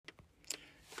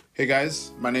Hey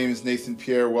guys, my name is Nathan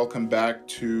Pierre. Welcome back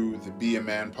to the Be a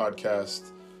Man podcast.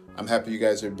 I'm happy you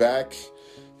guys are back.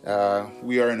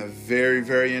 We are in a very,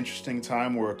 very interesting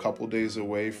time. We're a couple days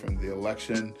away from the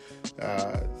election.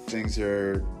 Things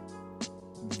are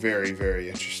very, very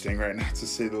interesting right now, to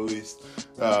say the least.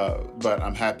 But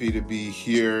I'm happy to be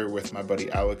here with my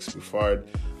buddy Alex Buffard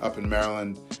up in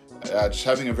Maryland, just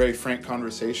having a very frank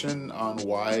conversation on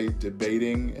why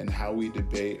debating and how we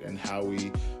debate and how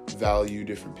we value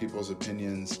different people's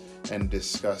opinions and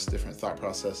discuss different thought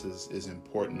processes is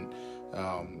important.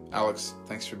 Alex,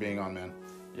 thanks for being on, man.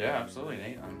 Yeah, absolutely,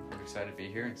 Nate. I'm excited to be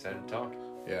here and excited to talk.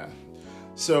 Yeah.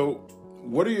 So,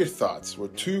 what are your thoughts? We're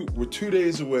two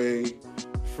days away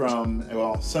from,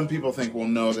 well, some people think we'll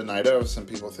know the night of. Some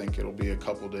people think it'll be a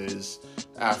couple days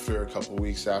after, a couple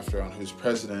weeks after on who's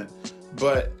president.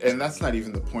 And that's not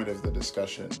even the point of the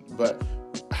discussion. But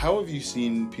how have you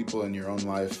seen people in your own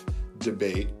life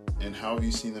debate, and how have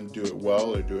you seen them do it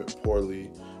well or do it poorly?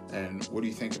 And what do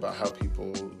you think about how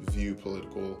people view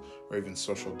political or even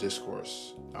social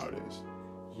discourse nowadays?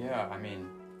 Yeah, I mean,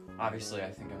 obviously, I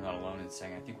think I'm not alone in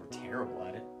saying I think we're terrible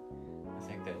at it. I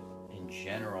think that in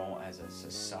general, as a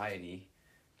society,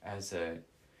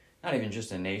 not even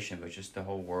just a nation, but just the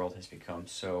whole world has become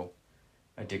so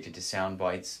addicted to sound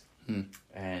bites.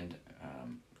 And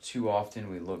too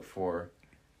often we look for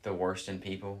the worst in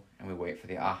people and we wait for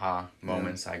the aha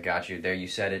moments. I got you. There, you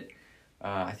said it.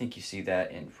 I think you see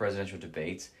that in presidential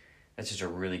debates. That's just a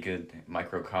really good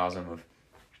microcosm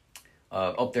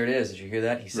of, there it is. Did you hear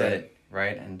that? He said it,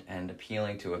 right? And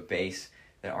appealing to a base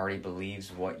that already believes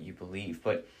what you believe.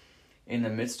 But in the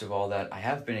midst of all that, I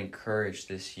have been encouraged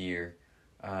this year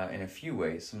in a few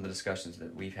ways. Some of the discussions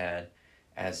that we've had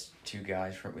as two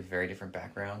guys with very different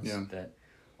backgrounds that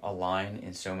align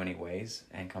in so many ways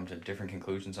and come to different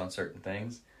conclusions on certain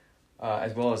things,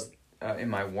 as well as in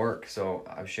my work. So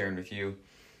I've shared with you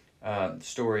the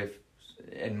story of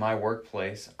in my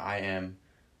workplace. I am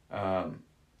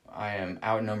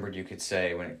outnumbered, you could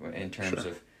say, in terms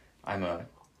of I'm a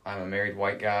married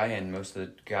white guy, and most of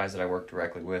the guys that I work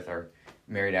directly with are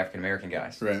married African American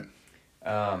guys. Right.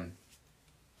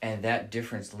 And that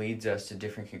difference leads us to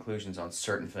different conclusions on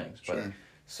certain things.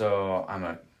 So I'm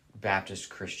a Baptist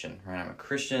Christian, right? I'm a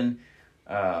Christian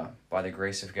by the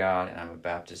grace of God, and I'm a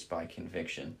Baptist by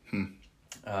conviction.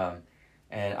 And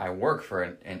I work for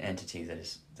an entity that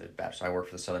is the Baptist. I work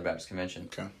for the Southern Baptist Convention.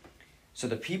 Okay. So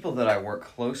the people that I work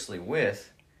closely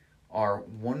with are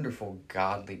wonderful,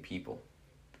 godly people.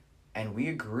 And we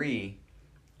agree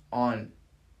on,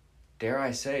 dare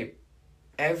I say,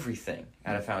 everything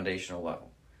at a foundational level.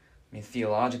 I mean,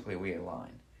 theologically we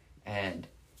align, and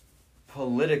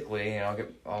politically, and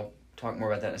I'll talk more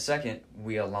about that in a second,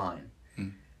 we align.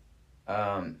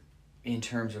 In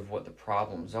terms of what the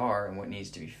problems are and what needs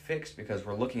to be fixed, because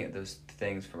we're looking at those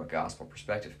things from a gospel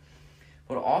perspective.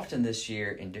 But often this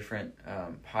year in different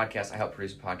podcasts, I help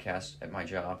produce a podcast at my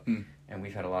job, and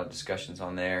we've had a lot of discussions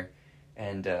on there,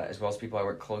 and as well as people I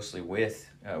work closely with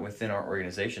within our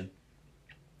organization,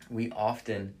 we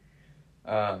often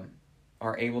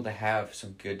are able to have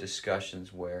some good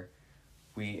discussions where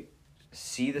we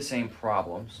see the same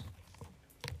problems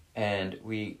and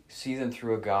we see them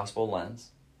through a gospel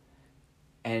lens,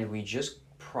 and we just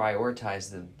prioritize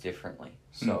them differently.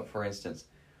 So, for instance,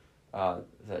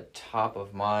 the top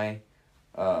of my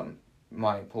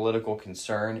political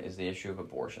concern is the issue of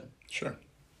abortion. Sure.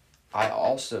 I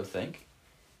also think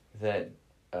that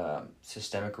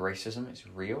systemic racism is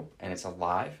real and it's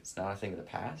alive. It's not a thing of the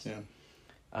past.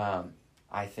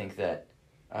 I think that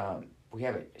we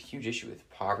have a huge issue with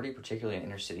poverty, particularly in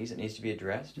inner cities, that needs to be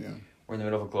addressed. We're in the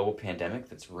middle of a global pandemic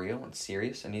that's real and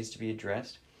serious and needs to be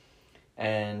addressed.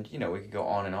 And, we could go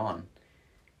on.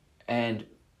 And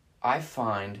I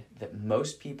find that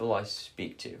most people I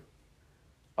speak to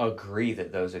agree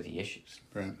that those are the issues.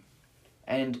 Right.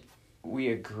 And we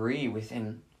agree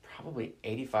within probably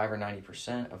 85 or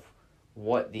 90% of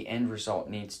what the end result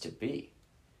needs to be.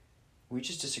 We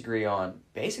just disagree on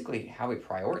basically how we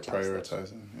prioritize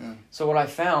this. So what I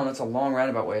found, that's a long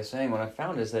roundabout way of saying, what I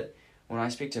found is that when I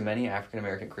speak to many African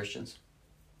American Christians,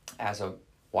 as a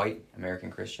white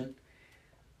American Christian,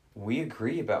 we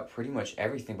agree about pretty much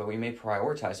everything, but we may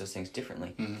prioritize those things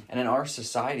differently. And in our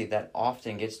society, that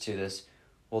often gets to this,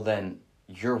 well then,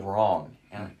 you're wrong,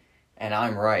 and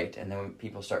I'm right. And then when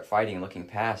people start fighting and looking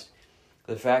past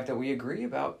the fact that we agree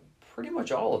about pretty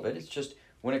much all of it, it's just,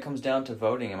 when it comes down to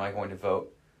voting, am I going to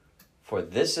vote for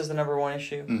this as the number one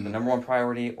issue, the number one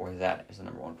priority, or that is the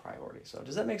number one priority? So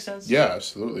does that make sense? Yeah,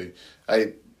 absolutely.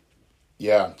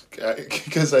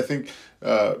 Because I think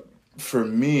for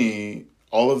me,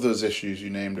 all of those issues you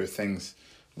named are things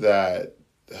that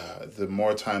the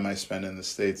more time I spend in the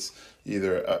States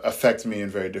either affect me in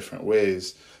very different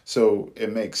ways. So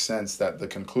it makes sense that the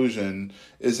conclusion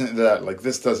isn't that like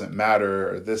this doesn't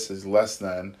matter or this is less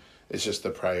than. It's just the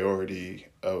priority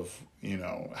of, you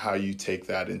know, how you take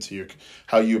that into your,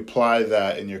 how you apply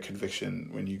that in your conviction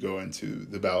when you go into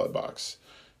the ballot box.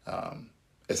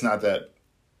 It's not that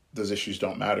those issues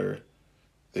don't matter.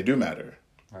 They do matter.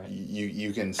 Right.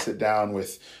 You can sit down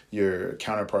with your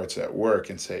counterparts at work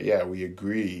and say, yeah, we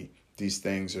agree these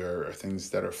things are things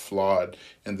that are flawed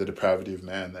in the depravity of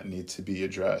man that need to be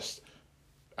addressed.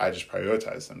 I just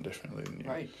prioritize them differently than you.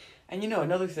 Right. And, you know,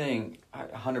 another thing,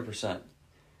 100%,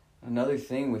 another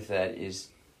thing with that is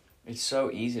it's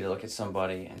so easy to look at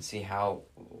somebody and see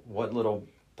what little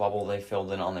bubble they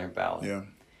filled in on their ballot. Yeah.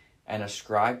 And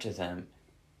ascribe to them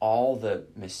all the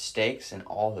mistakes and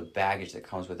all the baggage that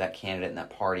comes with that candidate and that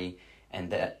party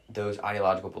and those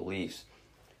ideological beliefs.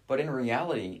 But in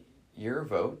reality, your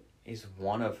vote is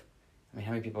one of, I mean,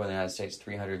 how many people in the United States?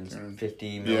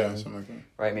 350 million? Yeah, something like that.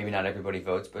 Right? Maybe not everybody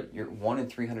votes, but you're 1 in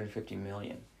 350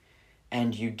 million.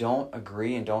 And you don't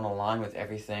agree and don't align with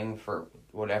everything for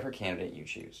whatever candidate you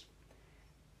choose.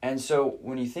 And so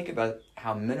when you think about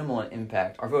how minimal an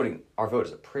impact, our vote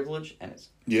is a privilege and it's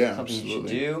something absolutely. you should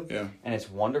do, yeah. and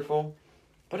it's wonderful,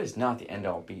 but it's not the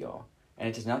end-all be-all. And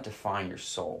it does not define your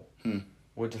soul.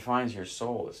 What defines your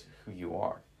soul is who you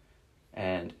are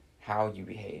and how you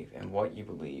behave and what you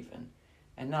believe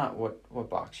and not what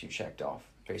box you checked off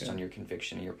based on your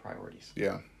conviction and your priorities.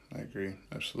 Yeah, I agree.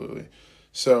 Absolutely.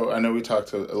 So I know we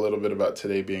talked a little bit about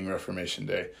today being Reformation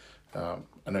Day.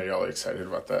 I know y'all are excited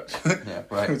about that. Yeah,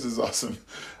 right. Which is awesome.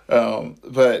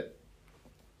 But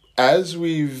as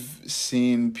we've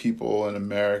seen people in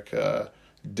America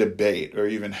debate or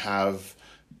even have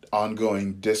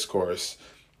ongoing discourse,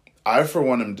 I, for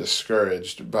one, am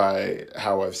discouraged by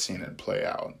how I've seen it play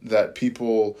out. That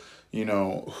people, you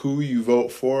know, who you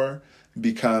vote for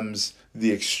becomes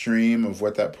the extreme of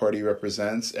what that party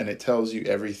represents, and it tells you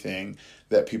everything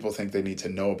that people think they need to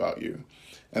know about you.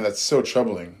 And that's so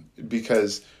troubling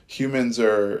because humans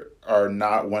are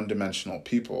not one-dimensional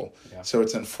people. Yeah. So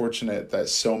it's unfortunate that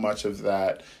so much of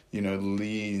that, you know,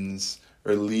 leads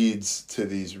to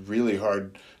these really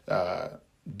hard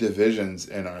divisions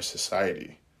in our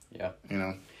society. Yeah. You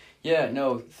know? Yeah,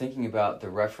 no, thinking about the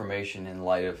Reformation in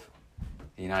light of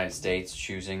the United States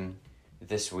choosing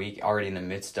this week, already in the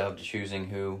midst of choosing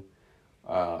who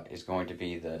is going to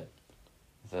be the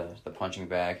punching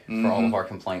bag for all of our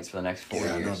complaints for the next 4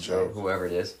 years, no joke. Whoever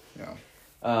it is.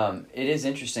 Yeah. It is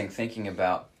interesting thinking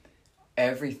about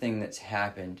everything that's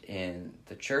happened in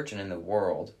the church and in the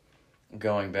world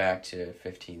going back to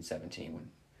 1517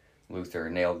 when Luther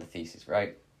nailed the theses,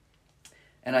 right?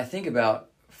 And I think about,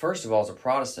 first of all, as a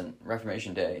Protestant,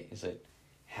 Reformation Day is a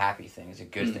happy thing, it's a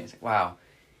good thing. It's like, wow,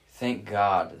 thank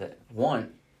God that,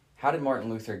 one, how did Martin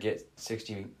Luther get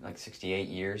 68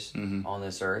 years on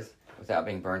this earth without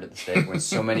being burned at the stake when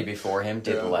so many before him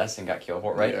did less and got killed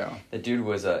for it, right? Yeah. The dude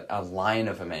was a lion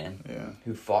of a man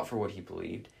who fought for what he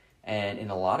believed. And in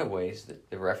a lot of ways,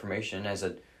 the Reformation, as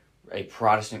a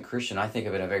Protestant Christian, I think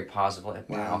of it in a very positive way.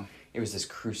 Wow, it was this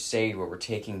crusade where we're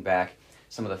taking back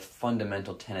some of the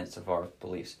fundamental tenets of our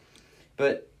beliefs.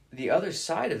 But the other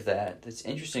side of that's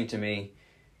interesting to me,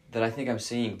 that I think I'm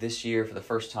seeing this year for the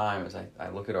first time as I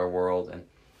look at our world and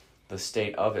the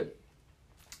state of it,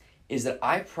 is that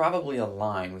I probably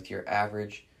align with your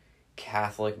average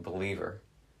Catholic believer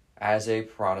as a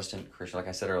Protestant Christian. Like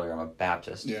I said earlier, I'm a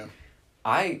Baptist. Yeah.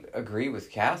 I agree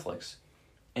with Catholics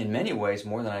in many ways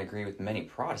more than I agree with many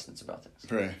Protestants about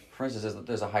things. Right. For instance,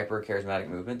 there's a hyper-charismatic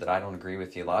movement that I don't agree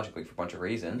with theologically for a bunch of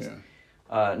reasons.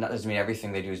 Yeah. Not doesn't mean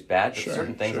everything they do is bad, but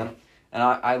certain things. Sure. And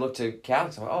I look to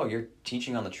Catholics and I'm like, oh, your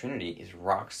teaching on the Trinity is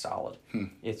rock solid.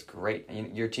 It's great.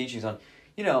 And your teachings on,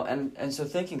 and so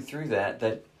thinking through that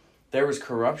there was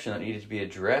corruption that needed to be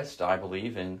addressed, I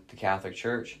believe, in the Catholic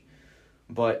Church.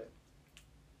 But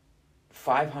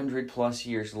 500 plus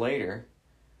years later,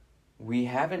 we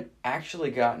haven't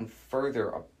actually gotten further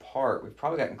apart. We've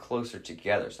probably gotten closer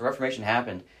together. So the Reformation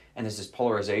happened, and there's this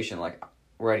polarization, like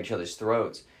we're at each other's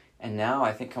throats. And now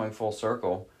I think coming full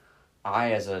circle,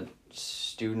 I, as a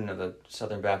student of the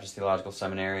Southern Baptist Theological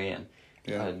Seminary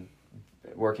and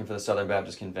working for the Southern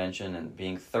Baptist Convention and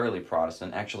being thoroughly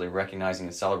Protestant, actually recognizing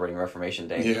and celebrating Reformation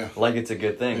Day like it's a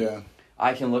good thing,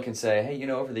 I can look and say, hey,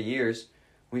 over the years,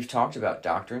 we've talked about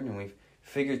doctrine and we've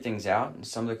figured things out, and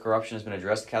some of the corruption has been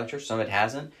addressed in the Catholic Church, some of it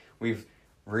hasn't. We've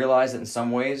realized that in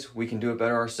some ways we can do it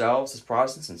better ourselves as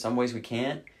Protestants, in some ways we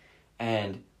can't,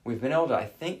 and we've been able to, I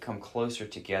think, come closer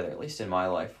together, at least in my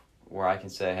life, where I can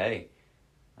say, hey,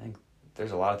 I think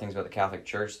there's a lot of things about the Catholic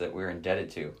Church that we're indebted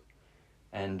to.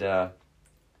 And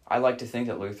I like to think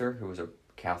that Luther, who was a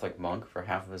Catholic monk for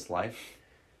half of his life,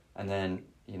 and then,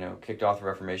 kicked off the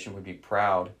Reformation, would be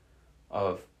proud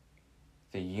of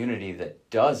the unity that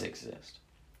does exist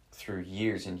through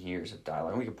years and years of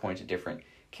dialogue. And we could point to different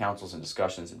councils and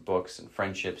discussions and books and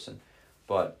friendships,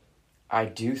 but I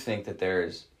do think that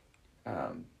there's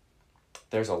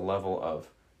a level of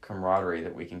camaraderie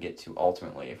that we can get to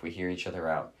ultimately if we hear each other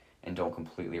out and don't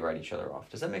completely write each other off.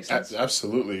 Does that make sense?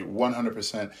 Absolutely,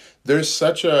 100%. There's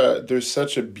such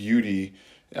a beauty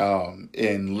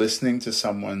in listening to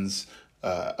someone's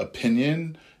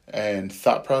opinion and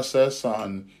thought process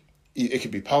on. It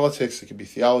could be politics, it could be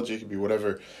theology, it could be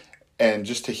whatever, and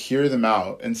just to hear them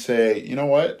out and say, you know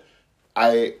what,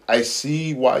 I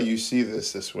see why you see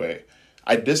this way.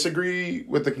 I disagree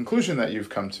with the conclusion that you've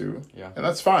come to, and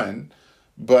that's fine,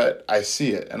 but I see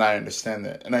it and I understand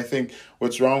it. And I think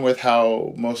what's wrong with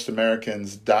how most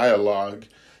Americans dialogue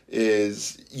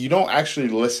is you don't actually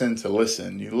listen to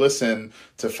listen. You listen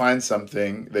to find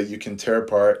something that you can tear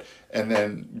apart and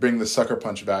then bring the sucker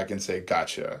punch back and say,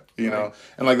 gotcha, know?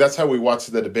 And like, that's how we watch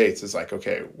the debates. It's like,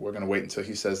 okay, we're going to wait until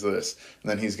he says this,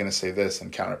 and then he's going to say this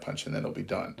and counterpunch, and then it'll be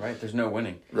done. Right. There's no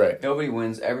winning. Right. Nobody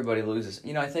wins. Everybody loses.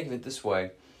 I think of it this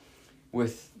way,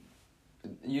 with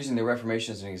using the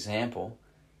Reformation as an example,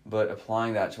 but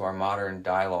applying that to our modern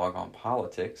dialogue on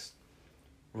politics.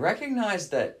 Recognize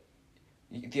that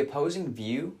the opposing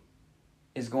view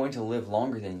is going to live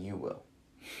longer than you will.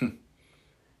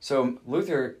 So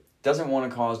Luther doesn't want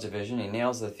to cause division. He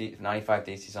nails the 95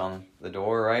 Theses on the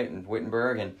door, right, in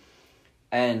Wittenberg,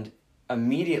 and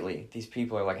immediately these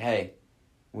people are like, hey,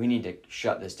 we need to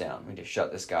shut this down. We need to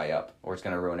shut this guy up, or it's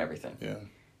going to ruin everything. Yeah.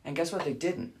 And guess what? They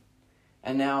didn't.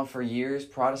 And now for years,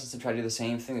 Protestants have tried to do the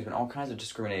same thing. There's been all kinds of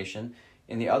discrimination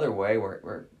in the other way,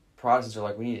 where Protestants are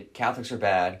like, Catholics are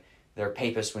bad, they're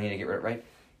papists, we need to get rid of it, right?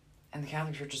 And the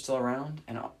Catholic Church is still around,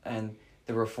 and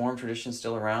the Reformed tradition is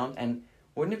still around, and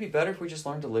wouldn't it be better if we just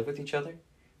learned to live with each other?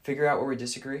 Figure out where we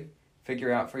disagree,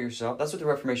 figure out for yourself. That's what the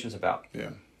Reformation was about. Yeah.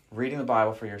 Reading the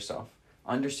Bible for yourself,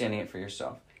 understanding it for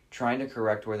yourself, trying to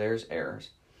correct where there's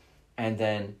errors, and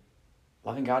then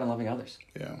loving God and loving others.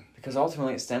 Yeah. Because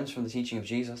ultimately it stems from the teaching of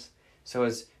Jesus. So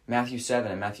it's Matthew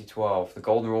 7 and Matthew 12, the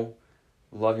golden rule,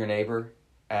 love your neighbor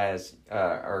as,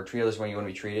 or treat others when you want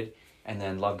to be treated, and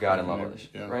then love God and love others.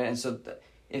 Yeah. Right? And so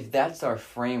if that's our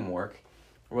framework,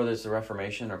 whether it's the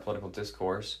Reformation or political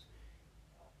discourse,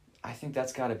 I think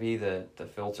that's got to be the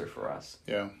filter for us.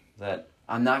 Yeah. That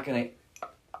I'm not going to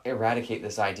eradicate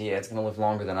this idea. It's going to live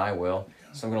longer than I will.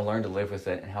 Yeah. So I'm going to learn to live with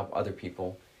it and help other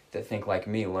people that think like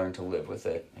me learn to live with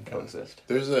it and coexist.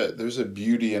 There's a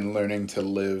beauty in learning to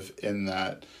live in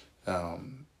that,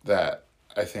 that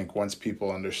I think once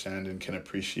people understand and can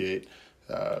appreciate,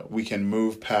 we can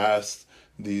move past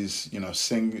these,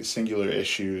 singular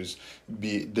issues,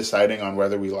 be deciding on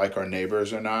whether we like our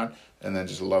neighbors or not, and then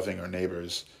just loving our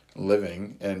neighbors,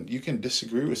 living. And you can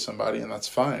disagree with somebody, and that's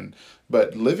fine.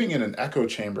 But living in an echo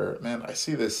chamber, man, I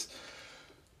see this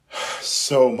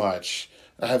so much.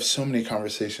 I have so many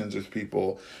conversations with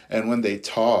people, and when they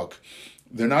talk,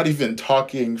 they're not even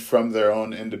talking from their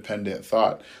own independent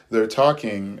thought. They're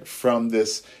talking from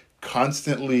this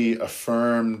constantly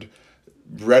affirmed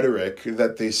rhetoric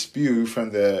that they spew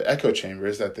from the echo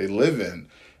chambers that they live in.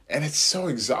 And it's so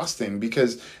exhausting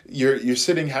because you're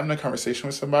sitting having a conversation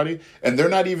with somebody and they're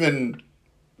not even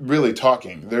really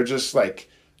talking. They're just like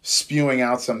spewing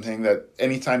out something that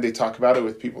anytime they talk about it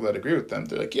with people that agree with them,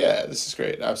 they're like, yeah, this is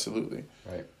great. Absolutely.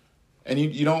 Right. And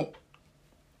you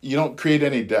don't create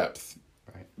any depth.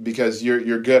 Right. Because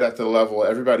you're good at the level.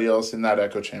 Everybody else in that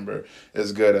echo chamber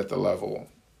is good at the level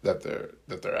that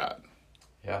they're at.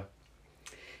 Yeah.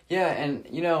 Yeah, and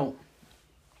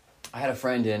I had a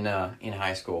friend in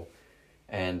high school,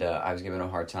 and I was giving him a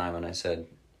hard time, and I said,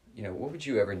 what would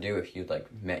you ever do if you'd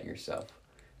met yourself?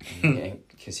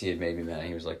 Because he had made me mad, and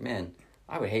he was like, man,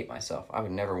 I would hate myself. I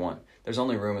would never want. There's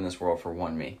only room in this world for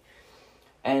one me.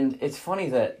 And it's funny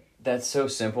that that's so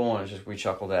simple, and it's just we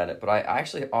chuckled at it. But I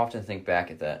actually often think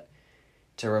back at that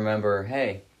to remember,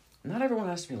 hey, not everyone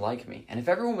has to be like me. And if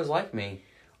everyone was like me,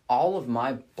 all of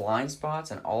my blind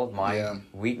spots and all of my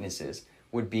weaknesses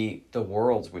would be the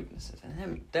world's weaknesses.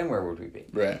 And then where would we be?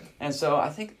 Right. And so I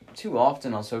think too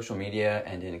often on social media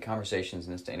and in conversations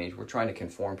in this day and age, we're trying to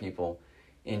conform people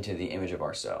into the image of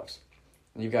ourselves.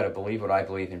 You've got to believe what I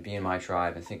believe and be in my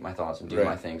tribe and think my thoughts and do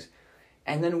my things.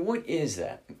 And then what is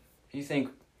that? You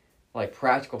think like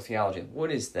practical theology, what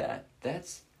is that?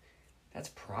 That's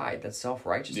pride. That's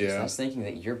self-righteousness. Yeah. That's thinking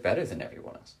that you're better than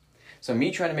everyone else. So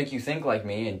me trying to make you think like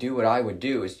me and do what I would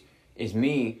do is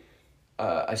me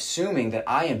assuming that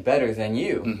I am better than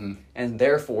you, and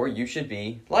therefore you should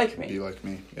be like me. Be like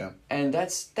me, yeah. And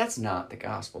that's not the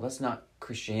gospel. That's not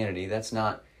Christianity. That's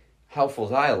not helpful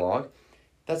dialogue.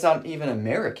 That's not even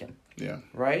American. Yeah.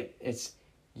 Right? It's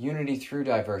unity through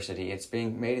diversity. It's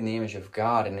being made in the image of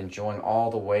God and enjoying all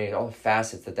the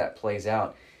facets that plays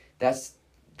out. That's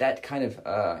that kind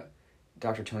of,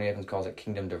 Dr. Tony Evans calls it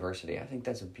kingdom diversity. I think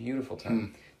that's a beautiful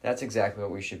term. That's exactly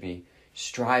what we should be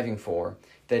striving for,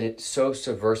 that it's so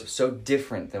subversive, so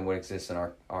different than what exists in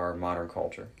our modern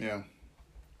culture. Yeah.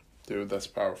 Dude, that's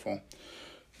powerful.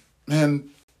 Man,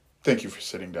 thank you for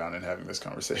sitting down and having this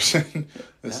conversation.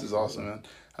 This is awesome,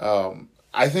 man.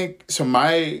 I think, so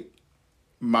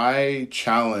my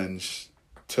challenge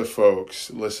to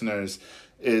folks, listeners,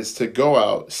 is to go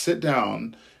out, sit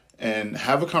down, and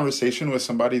have a conversation with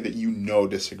somebody that you know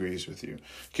disagrees with you.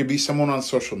 It could be someone on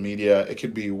social media. It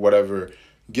could be whatever.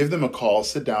 Give them a call,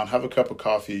 sit down, have a cup of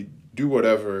coffee, do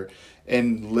whatever,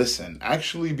 and listen.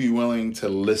 Actually be willing to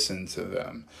listen to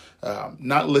them.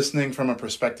 Not listening from a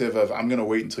perspective of, I'm going to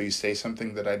wait until you say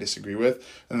something that I disagree with,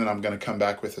 and then I'm going to come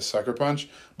back with a sucker punch.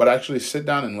 But actually sit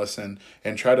down and listen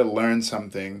and try to learn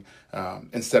something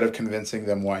instead of convincing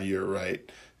them why you're right.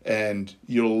 And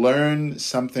you'll learn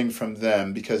something from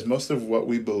them, because most of what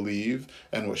we believe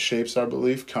and what shapes our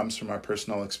belief comes from our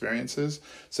personal experiences.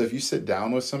 So if you sit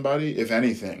down with somebody, if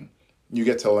anything, you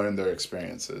get to learn their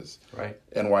experiences, right,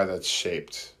 and why that's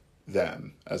shaped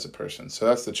them as a person. So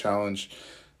that's the challenge.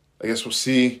 I guess we'll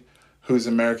see who's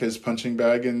America's punching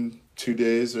bag in 2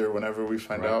 days or whenever we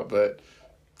find out. But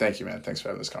thank you, man. Thanks for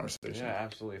having this conversation. Yeah,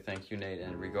 absolutely. Thank you, Nate.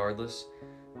 And regardless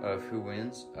of who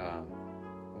wins,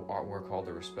 we're called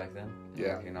to respect them and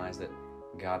recognize that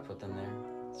God put them there.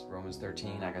 It's Romans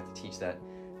 13. I got to teach that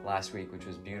last week, which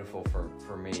was beautiful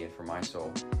for me and for my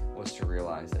soul, was to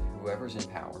realize that whoever's in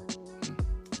power,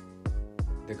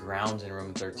 the grounds in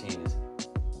Romans 13 is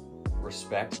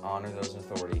respect, honor those in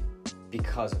authority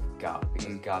because of God,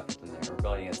 because God put them there.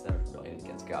 Rebellion against them is rebellion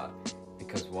against God.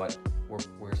 Because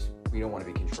we don't want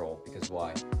to be controlled. Because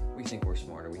why? We think we're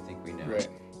smarter, we think we know,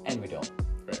 and we don't.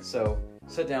 Right. So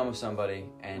sit down with somebody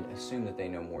and assume that they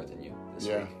know more than you this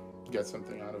week. Get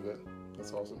something out of it.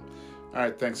 That's awesome. All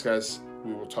right, thanks, guys.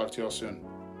 We will talk to you all soon.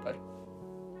 Bye.